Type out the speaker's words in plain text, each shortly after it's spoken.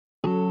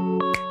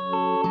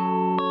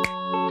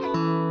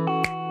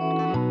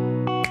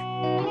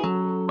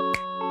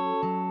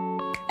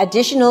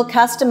Additional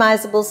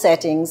customizable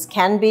settings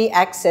can be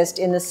accessed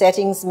in the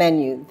settings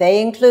menu.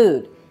 They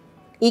include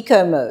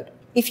Eco Mode.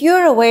 If you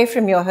are away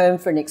from your home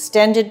for an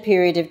extended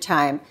period of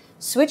time,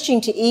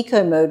 switching to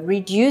Eco Mode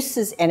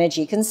reduces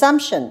energy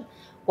consumption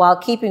while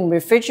keeping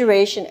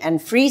refrigeration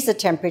and freezer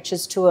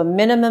temperatures to a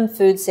minimum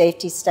food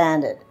safety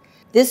standard.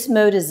 This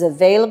mode is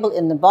available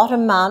in the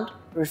bottom mount,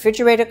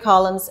 refrigerator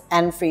columns,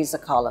 and freezer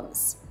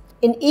columns.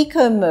 In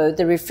Eco Mode,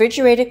 the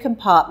refrigerator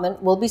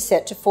compartment will be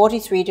set to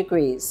 43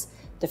 degrees.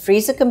 The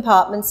freezer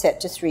compartment set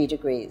to 3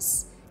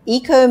 degrees.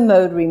 Eco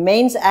Mode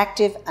remains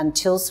active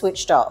until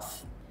switched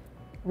off.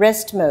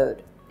 Rest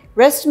Mode.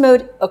 Rest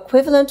Mode,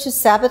 equivalent to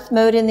Sabbath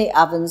Mode in the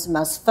ovens,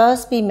 must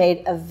first be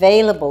made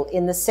available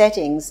in the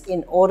settings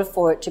in order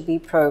for it to be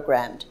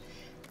programmed.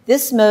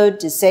 This mode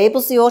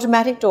disables the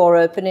automatic door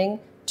opening,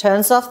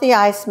 turns off the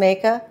ice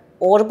maker,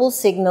 audible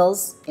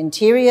signals,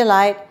 interior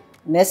light,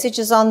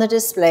 messages on the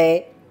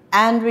display,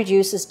 and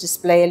reduces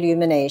display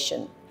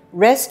illumination.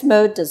 Rest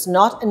Mode does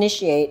not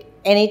initiate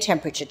any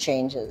temperature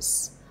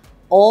changes.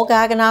 All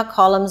Gaggenau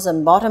columns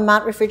and bottom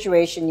mount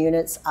refrigeration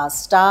units are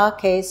Star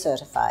K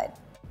certified.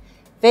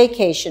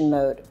 Vacation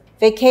Mode.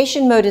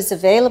 Vacation Mode is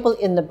available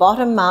in the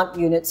bottom mount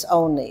units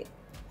only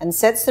and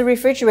sets the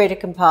refrigerator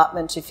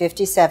compartment to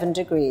 57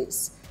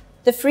 degrees.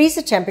 The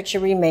freezer temperature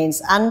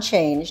remains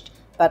unchanged,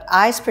 but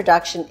ice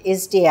production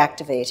is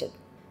deactivated.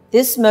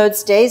 This mode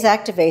stays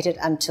activated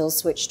until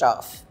switched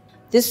off.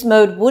 This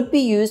mode would be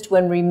used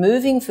when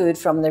removing food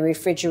from the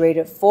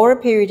refrigerator for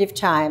a period of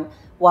time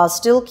while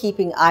still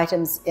keeping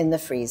items in the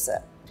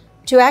freezer.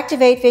 To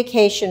activate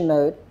Vacation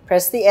Mode,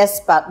 press the S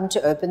button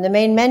to open the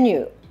main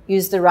menu.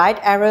 Use the right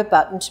arrow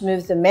button to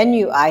move the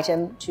menu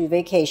item to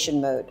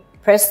Vacation Mode.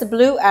 Press the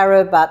blue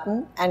arrow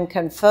button and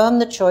confirm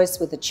the choice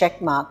with the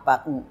check mark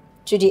button.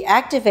 To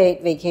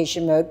deactivate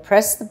Vacation Mode,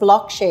 press the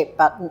block-shaped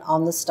button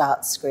on the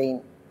start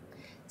screen.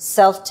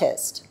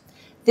 Self-test.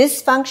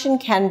 This function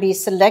can be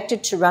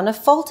selected to run a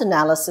fault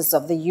analysis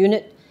of the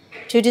unit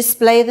to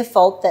display the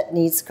fault that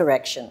needs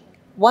correction.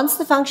 Once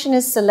the function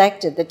is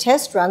selected, the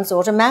test runs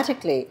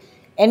automatically.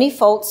 Any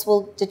faults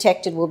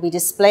detected will be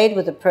displayed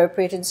with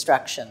appropriate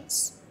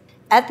instructions.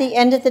 At the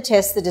end of the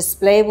test, the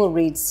display will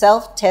read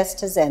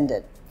Self-test has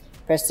ended.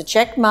 Press the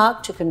check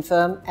mark to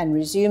confirm and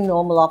resume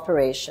normal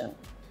operation.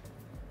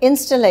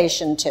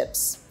 Installation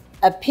tips.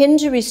 A pin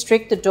to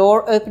restrict the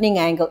door opening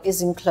angle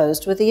is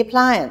enclosed with the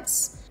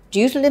appliance.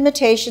 Due to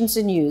limitations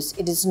in use,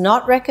 it is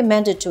not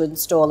recommended to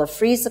install a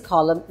freezer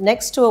column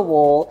next to a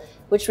wall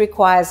which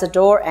requires a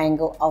door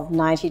angle of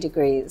 90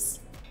 degrees.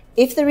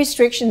 If the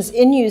restrictions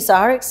in use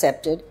are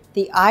accepted,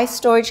 the ice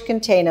storage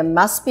container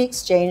must be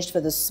exchanged for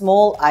the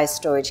small ice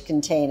storage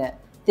container.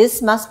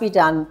 This must be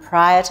done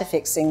prior to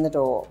fixing the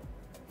door.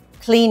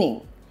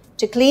 Cleaning.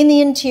 To clean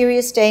the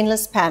interior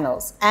stainless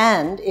panels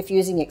and, if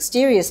using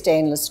exterior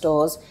stainless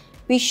doors,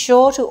 be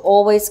sure to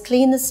always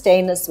clean the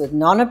stainless with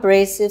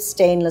non-abrasive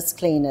stainless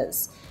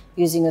cleaners,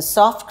 using a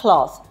soft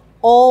cloth,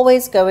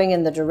 always going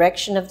in the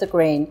direction of the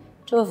grain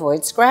to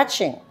avoid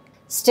scratching.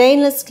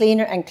 Stainless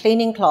cleaner and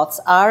cleaning cloths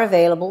are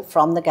available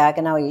from the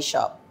Gaggenau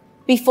eShop.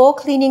 Before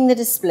cleaning the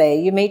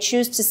display, you may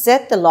choose to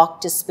set the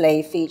lock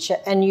display feature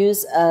and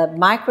use a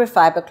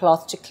microfiber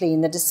cloth to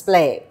clean the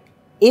display.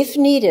 If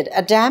needed,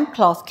 a damp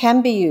cloth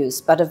can be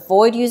used, but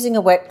avoid using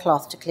a wet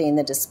cloth to clean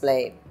the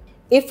display.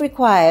 If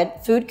required,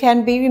 food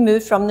can be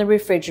removed from the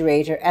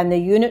refrigerator and the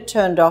unit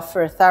turned off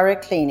for a thorough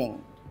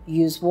cleaning.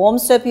 Use warm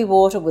soapy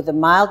water with a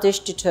mild dish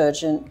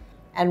detergent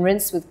and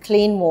rinse with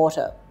clean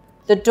water.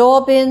 The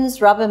door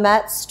bins, rubber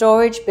mats,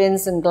 storage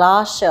bins, and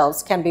glass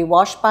shelves can be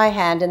washed by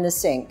hand in the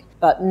sink,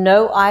 but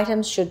no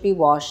items should be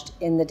washed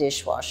in the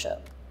dishwasher.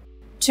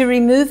 To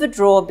remove a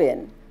drawer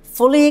bin,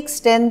 fully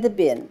extend the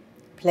bin.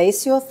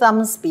 Place your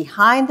thumbs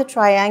behind the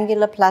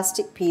triangular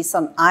plastic piece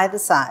on either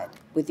side.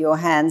 With your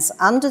hands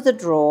under the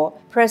drawer,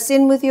 press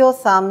in with your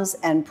thumbs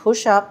and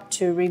push up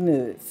to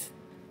remove.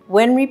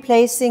 When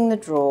replacing the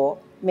drawer,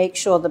 make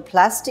sure the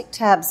plastic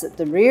tabs at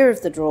the rear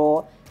of the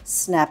drawer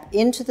snap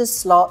into the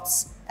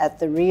slots at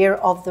the rear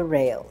of the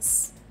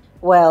rails.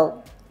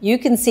 Well, you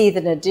can see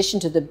that in addition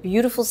to the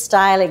beautiful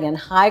styling and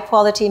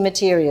high-quality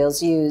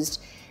materials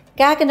used,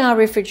 Gaggenau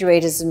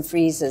refrigerators and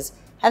freezers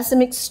have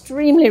some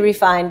extremely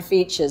refined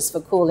features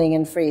for cooling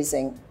and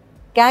freezing.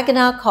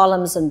 Gaggenau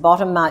columns and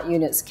bottom mount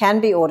units can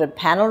be ordered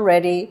panel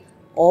ready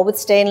or with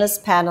stainless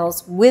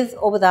panels with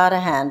or without a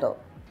handle.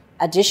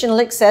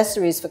 Additional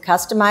accessories for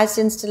customized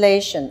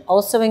installation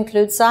also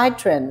include side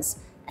trims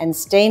and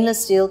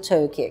stainless steel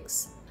toe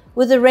kicks.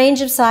 With a range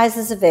of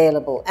sizes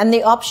available and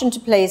the option to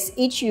place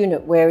each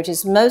unit where it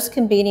is most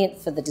convenient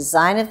for the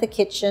design of the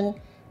kitchen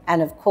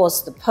and of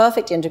course the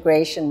perfect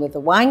integration with the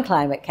wine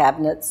climate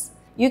cabinets,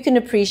 you can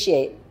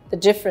appreciate the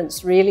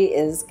difference really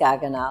is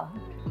Gaggenau.